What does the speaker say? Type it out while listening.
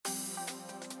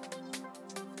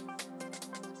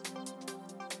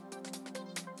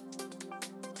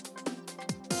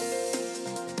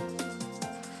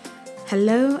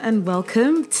Hello and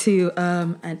welcome to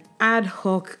an ad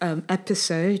hoc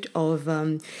episode of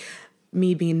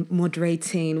me being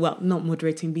moderating, well, not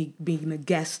moderating, being a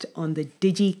guest on the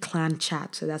Digi Clan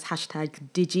Chat. So that's hashtag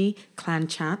Digi Clan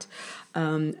Chat.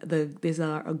 These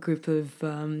are a group of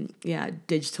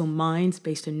digital minds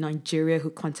based in Nigeria who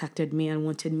contacted me and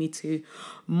wanted me to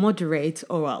moderate,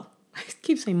 or well, I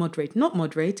keep saying moderate, not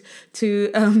moderate,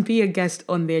 to be a guest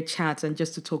on their chat and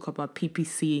just to talk about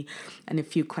PPC and a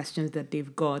few questions that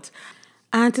they've got.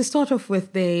 And to start off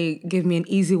with, they gave me an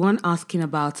easy one asking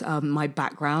about my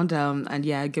background.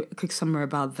 A quick summary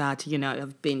about that. You know,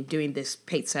 I've been doing this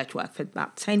paid search work for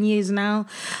about 10 years now.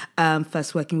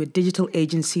 First working with digital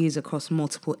agencies across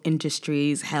multiple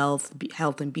industries, health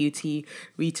and beauty,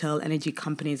 retail, energy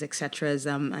companies, etc.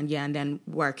 And then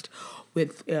worked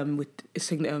with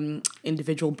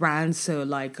individual brands. So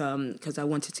because I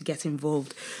wanted to get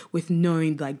involved with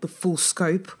knowing like the full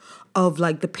scope of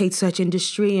like the paid search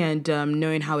industry and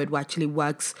knowing how it actually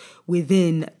works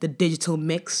within the digital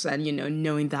mix, and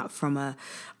knowing that from a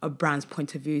brand's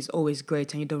point of view is always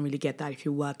great, and you don't really get that if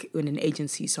you work in an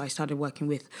agency. So I started working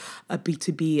with a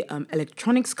B2B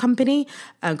electronics company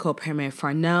called Premier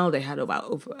Farnell. They had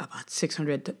about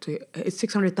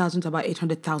 600,000 to about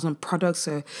 800,000 products.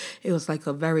 So it was like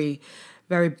a very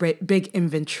big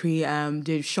inventory,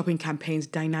 did shopping campaigns,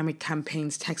 dynamic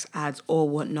campaigns, text ads, or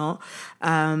whatnot.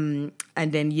 I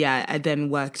then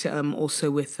worked also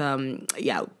with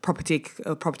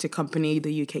property company.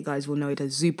 The UK guys will know it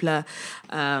as Zoopla.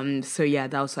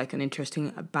 That was like an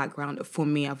interesting background for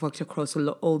me. I've worked across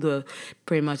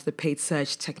pretty much the paid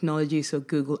search technology, so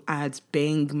Google Ads,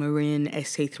 Bing, Marin,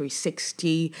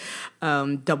 SA360,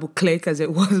 DoubleClick as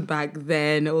it was back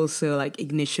then. Also like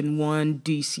Ignition One,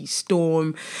 DC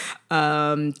Storm,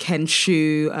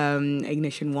 Kenshu,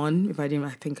 Ignition One. If I didn't,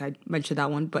 I think I mentioned that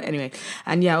one. But anyway,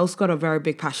 and I also got a very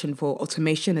big passion for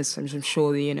automation, as I'm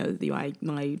sure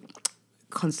my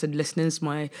constant listeners,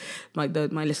 my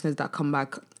listeners that come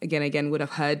back again would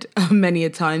have heard many a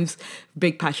times.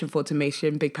 Big passion for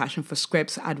automation, big passion for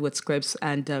scripts, AdWords scripts,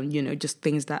 and just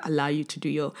things that allow you to do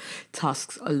your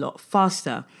tasks a lot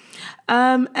faster.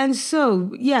 So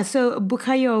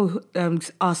Bukayo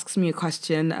asks me a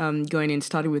question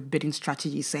starting with bidding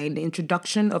strategy, saying the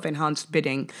introduction of enhanced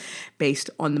bidding based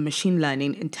on the machine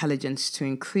learning intelligence to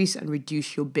increase and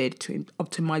reduce your bid to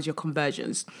optimize your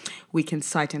conversions. We can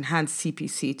cite enhanced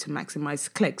CPC to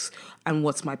maximize clicks. And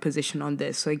what's my position on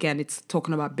this? So again, it's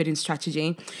talking about bidding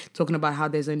strategy, talking about how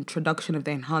there's an introduction of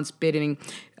the enhanced bidding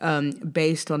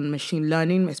based on machine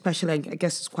learning, especially, I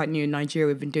guess it's quite new in Nigeria.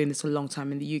 We've been doing this a long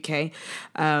time in the UK.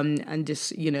 And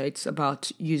just, it's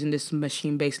about using this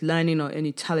machine-based learning or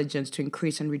intelligence to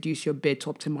increase and reduce your bid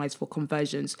to optimize for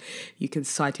conversions. You can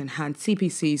cite enhanced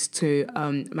CPCs to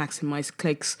maximize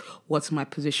clicks. What's my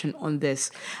position on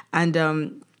this?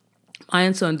 And my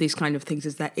answer on these kind of things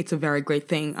is that it's a very great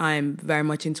thing. I'm very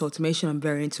much into automation. I'm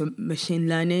very into machine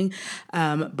learning,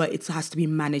 but it has to be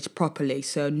managed properly.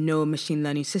 So no machine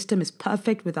learning system is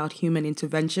perfect without human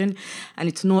intervention, and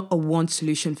it's not a one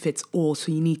solution fits all.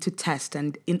 So you need to test,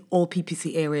 and in all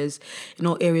PPC areas, in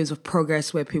all areas of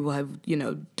progress where people have,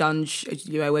 done,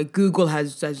 where Google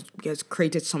has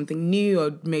created something new or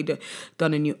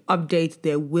done a new update,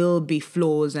 there will be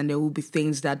flaws and there will be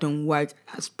things that don't work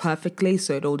as perfectly.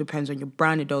 So it all depends on your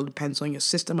brand, it all depends on your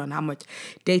system and how much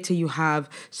data you have.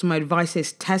 So my advice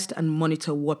is test and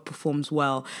monitor what performs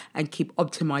well and keep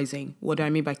optimizing. What do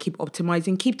I mean by keep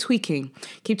optimizing? Keep tweaking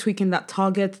that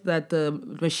target that the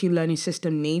machine learning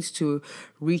system needs to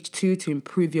reach to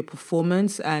improve your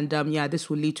performance. And this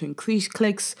will lead to increased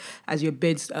clicks as your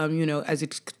bids, as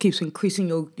it keeps increasing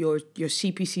your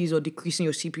CPCs or decreasing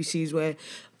your CPCs where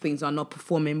things are not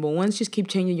performing. But once you just keep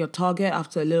changing your target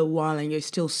after a little while and you're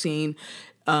still seeing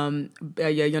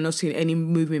you're not seeing any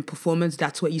movement in performance,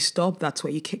 that's where you stop, that's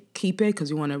where you keep it, because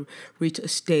you want to reach a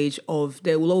stage of,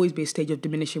 there will always be a stage of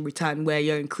diminishing return where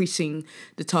you're increasing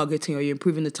the targeting or you're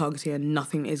improving the targeting and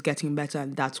nothing is getting better,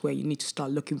 and that's where you need to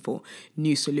start looking for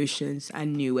new solutions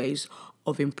and new ways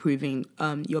of improving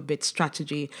your bid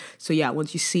strategy. So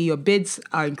once you see your bids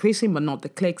are increasing but not the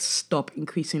clicks, stop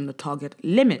increasing the target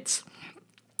limits.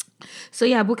 So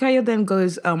Bukayo then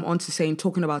goes on to saying,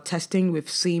 talking about testing, we've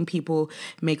seen people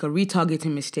make a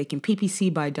retargeting mistake in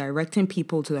PPC by directing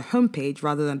people to the homepage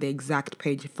rather than the exact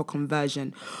page for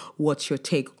conversion. What's your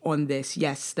take on this?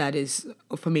 Yes, that is,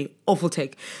 for me, awful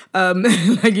take.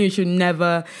 You should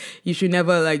never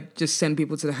like just send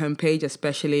people to the homepage,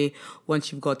 especially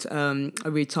once you've got a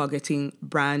retargeting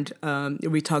brand,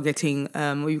 you've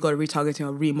got a retargeting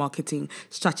or remarketing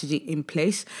strategy in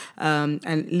place. And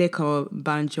Leko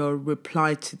Banjo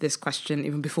replied to this question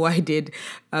even before I did,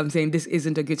 saying this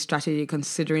isn't a good strategy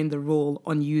considering the role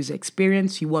on user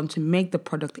experience. You want to make the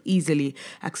product easily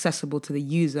accessible to the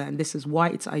user, and this is why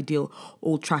it's ideal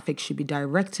all traffic should be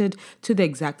directed to the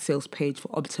exact sales page for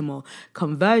optimal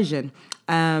conversion.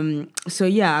 So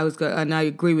yeah, and I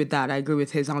agree with that. I agree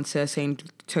with his answer, saying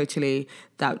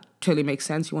that totally makes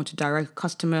sense. You want to direct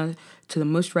customer to the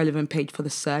most relevant page for the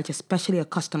search, especially a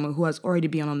customer who has already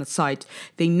been on the site.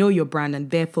 They know your brand and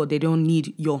therefore they don't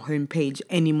need your homepage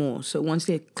anymore. So once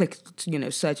they click,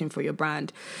 searching for your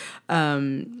brand,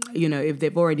 if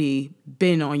they've already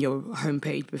been on your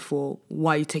homepage before,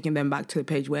 why are you taking them back to the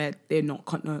page where they're not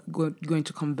going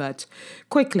to convert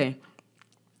quickly?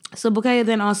 So Bukayo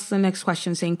then asks the next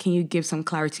question, saying, can you give some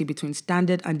clarity between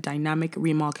standard and dynamic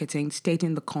remarketing,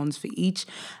 stating the cons for each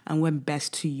and when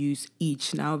best to use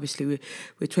each? Now, obviously,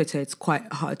 with Twitter, it's quite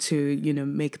hard to,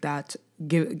 make that,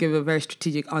 give a very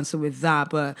strategic answer with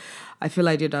that. But I feel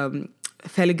I did a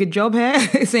fairly good job here,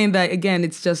 saying that, again,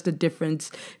 it's just the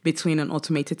difference between an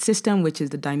automated system, which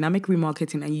is the dynamic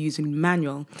remarketing, and using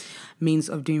manual means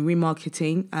of doing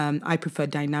remarketing. I prefer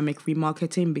dynamic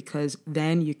remarketing because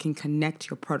then you can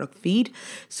connect your product feed,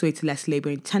 so it's less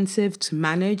labor intensive to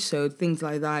manage. So things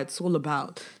like that, it's all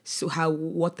about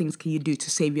what things can you do to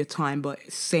save your time, but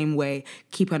same way,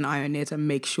 keep an eye on it and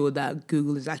make sure that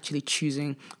Google is actually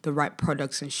choosing the right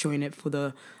products and showing it for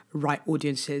the right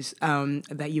audiences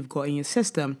that you've got in your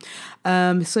system.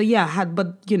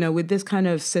 With this kind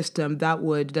of system,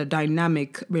 the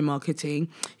dynamic remarketing,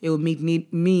 it will mean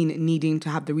needing to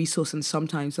have the resource and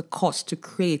sometimes the cost to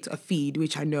create a feed,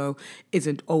 which I know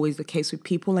isn't always the case with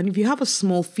people. And if you have a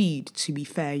small feed, to be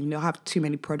fair, have too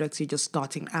many products, you're just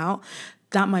starting out,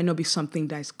 that might not be something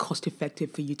that is cost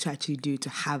effective for you to actually do, to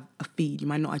have a feed. You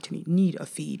might not actually need a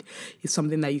feed. It's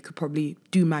something that you could probably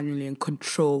do manually and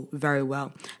control very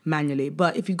well manually.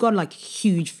 But if you've got like a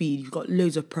huge feed, you've got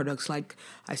loads of products, like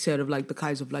I said, of like the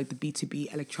kinds of like the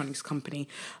B2B electronics company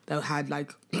that had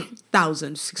like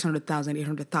 600,000,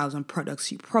 800,000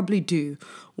 products, you probably do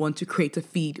want to create a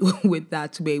feed with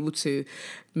that to be able to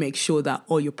make sure that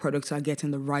all your products are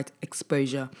getting the right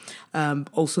exposure.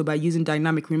 Also, by using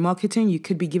dynamic remarketing, you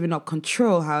could be giving up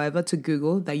control, however, to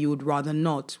Google that you would rather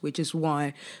not, which is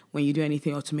why when you do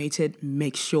anything automated,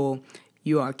 make sure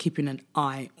you are keeping an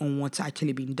eye on what's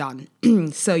actually being done.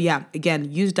 So yeah,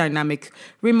 again, use dynamic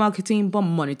remarketing, but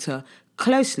monitor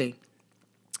closely.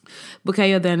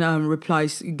 Bukayo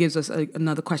then gives us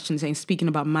another question saying, speaking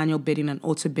about manual bidding and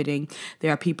auto bidding,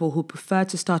 there are people who prefer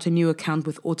to start a new account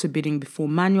with auto bidding before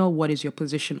manual. What is your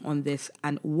position on this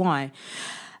and why?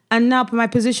 And now my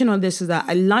position on this is that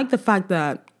I like the fact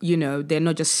that, they're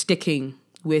not just sticking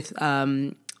with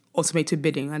automated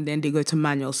bidding and then they go to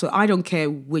manual. So I don't care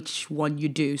which one you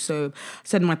do. So I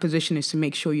said my position is to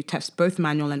make sure you test both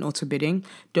manual and auto bidding.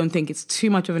 Don't think it's too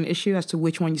much of an issue as to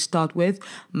which one you start with.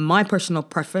 My personal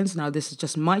preference, now this is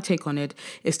just my take on it,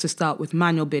 is to start with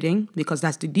manual bidding because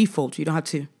that's the default. You don't have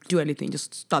to do anything.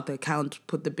 Just start the account,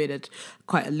 put the bid at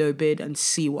quite a low bid and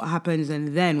see what happens. And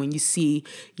then when you see,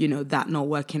 that not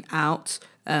working out,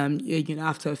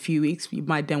 after a few weeks, you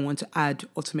might then want to add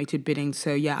automated bidding.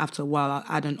 So yeah, after a while, I'll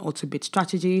add an auto bid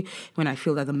strategy when I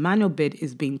feel that the manual bid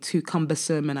is being too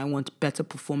cumbersome and I want better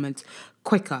performance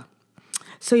quicker.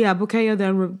 So yeah, Bukayo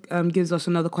then gives us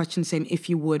another question saying, if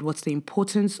you would, what's the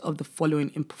importance of the following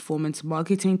in performance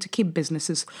marketing to keep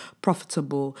businesses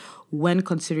profitable when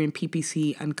considering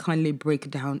PPC, and kindly break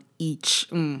down each.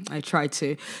 I try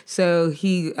to. So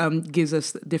he gives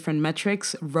us different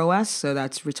metrics: ROAS, so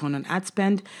that's return on ad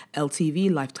spend;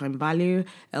 LTV, lifetime value;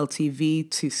 LTV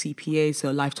to CPA,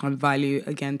 so lifetime value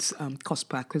against cost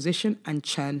per acquisition; and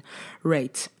churn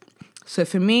rate. So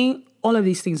for me, all of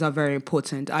these things are very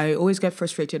important. I always get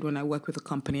frustrated when I work with a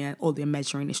company and all they're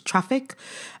measuring is traffic.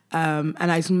 And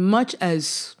as much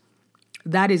as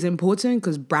that is important,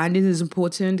 because branding is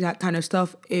important, that kind of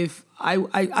stuff, if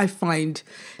I find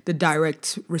the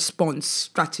direct response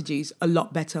strategies a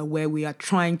lot better, where we are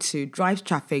trying to drive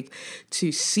traffic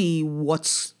to see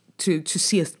to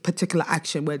see a particular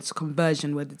action, whether it's a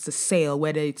conversion, whether it's a sale,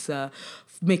 whether it's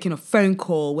making a phone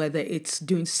call, whether it's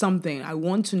doing something. I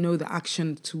want to know the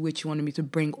action to which you wanted me to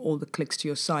bring all the clicks to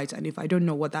your site. And if I don't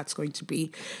know what that's going to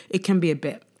be, it can be a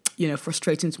bit,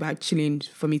 frustrating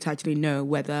for me to actually know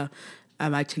whether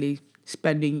I'm actually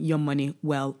spending your money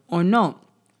well or not.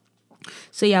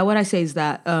 So yeah, what I say is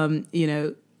that,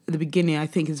 at the beginning, I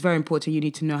think it's very important. You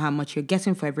need to know how much you're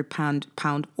getting for every pound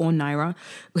or naira,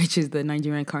 which is the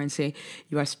Nigerian currency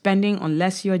you are spending,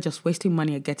 unless you're just wasting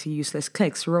money or getting useless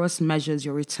clicks. ROAS measures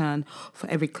your return for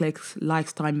every click.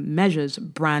 Lifetime measures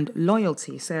brand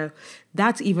loyalty. So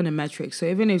that's even a metric. So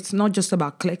even if it's not just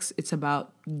about clicks, it's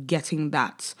about getting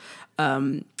that,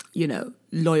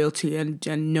 loyalty and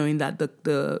knowing that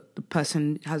the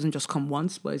person hasn't just come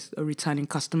once, but is a returning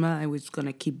customer and is going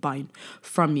to keep buying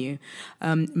from you.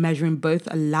 Measuring both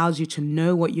allows you to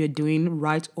know what you're doing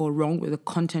right or wrong with the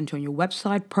content on your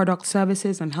website, product,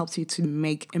 services, and helps you to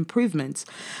make improvements.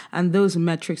 And those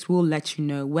metrics will let you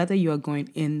know whether you are going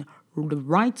in the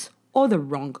right or the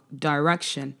wrong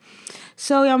direction.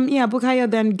 So, Bukayo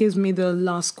then gives me the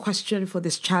last question for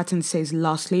this chat and says,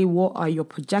 lastly, what are your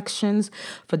projections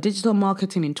for digital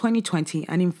marketing in 2020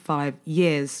 and in 5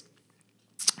 years?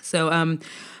 So,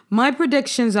 my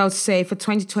predictions, I would say, for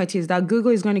 2020 is that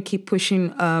Google is going to keep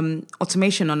pushing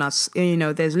automation on us.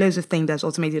 There's loads of things that's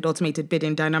automated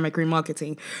bidding, dynamic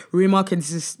remarketing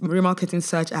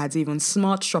search ads, even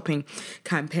smart shopping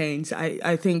campaigns.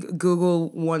 I think Google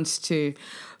wants to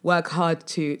work hard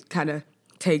to kind of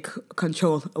take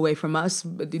control away from us,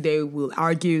 but they will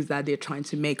argue that they're trying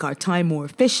to make our time more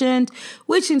efficient,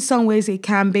 which in some ways it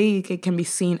can be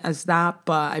seen as that,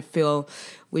 but I feel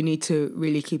we need to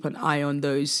really keep an eye on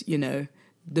those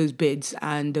bids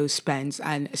and those spends,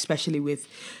 and especially with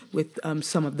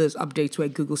some of those updates where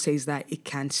Google says that it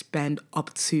can spend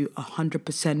up to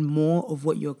 100% more of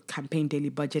what your campaign daily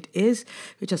budget is,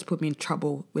 which has put me in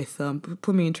trouble with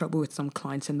some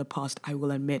clients in the past, I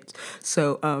will admit.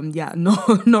 So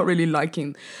not really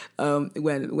liking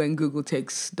when Google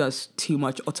does too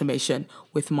much automation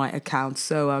with my account.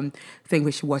 So I think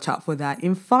we should watch out for that.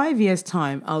 In 5 years'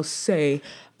 time, I'll say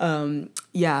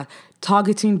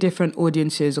targeting different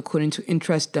audiences according to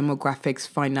interest, demographics,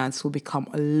 finance will become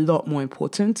a lot more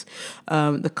important.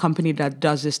 The company that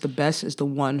does this the best is the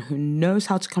one who knows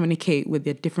how to communicate with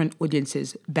their different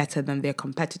audiences better than their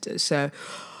competitors. So,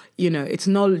 it's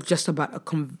not just about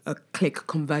a click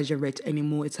conversion rate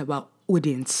anymore. It's about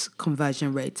audience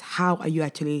conversion rates. How are you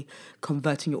actually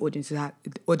converting your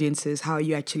audiences? How are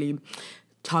you actually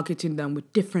targeting them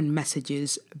with different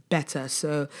messages better?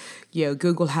 So,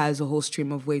 Google has a whole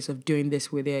stream of ways of doing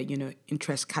this with their,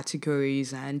 interest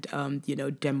categories and,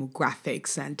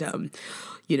 demographics and,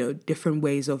 different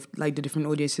ways of like the different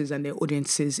audiences and their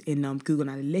audiences in Google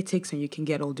Analytics. And you can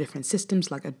get all different systems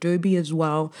like Adobe as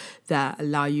well that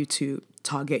allow you to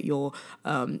target your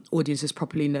audiences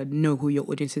properly and know who your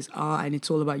audiences are. And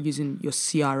it's all about using your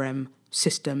CRM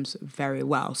systems very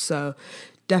well. So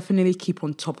definitely keep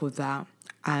on top of that,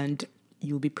 and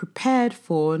you'll be prepared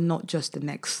for not just the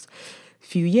next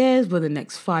few years, but the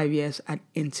next 5 years and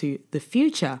into the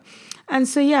future. And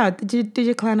so,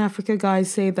 DigiClan Africa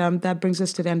guys, say that brings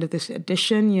us to the end of this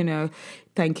edition,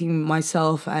 thanking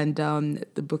myself and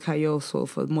the Bukayo also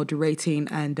for moderating,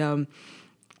 and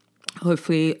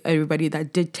hopefully everybody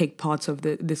that did take part of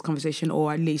this conversation,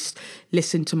 or at least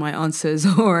listen to my answers,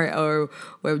 or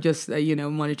just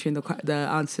monitoring the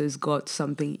answers, got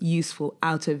something useful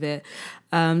out of it.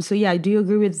 I do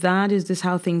agree with that. Is this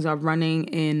how things are running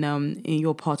in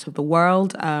your part of the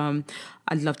world?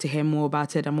 I'd love to hear more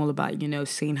about it. I'm all about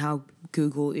seeing how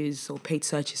Google or paid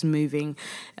search is moving,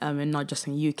 and not just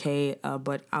in UK,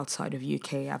 but outside of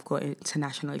UK. I've got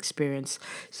international experience.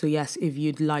 So yes, if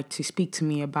you'd like to speak to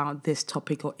me about this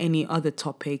topic or any other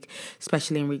topic,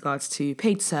 especially in regards to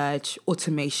paid search,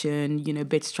 automation,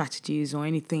 bid strategies, or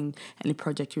any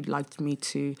project you'd like me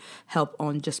to help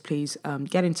on, just please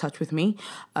get in touch with me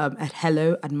at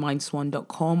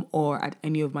hello@mindswan.com or at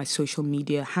any of my social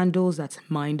media handles. That's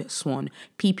MindSwan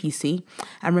PPC.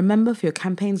 And remember, for your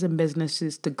campaigns and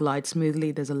businesses to glide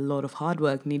smoothly, there's a lot of hard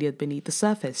work needed beneath the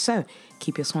surface. So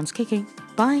keep your swans kicking.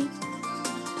 Bye.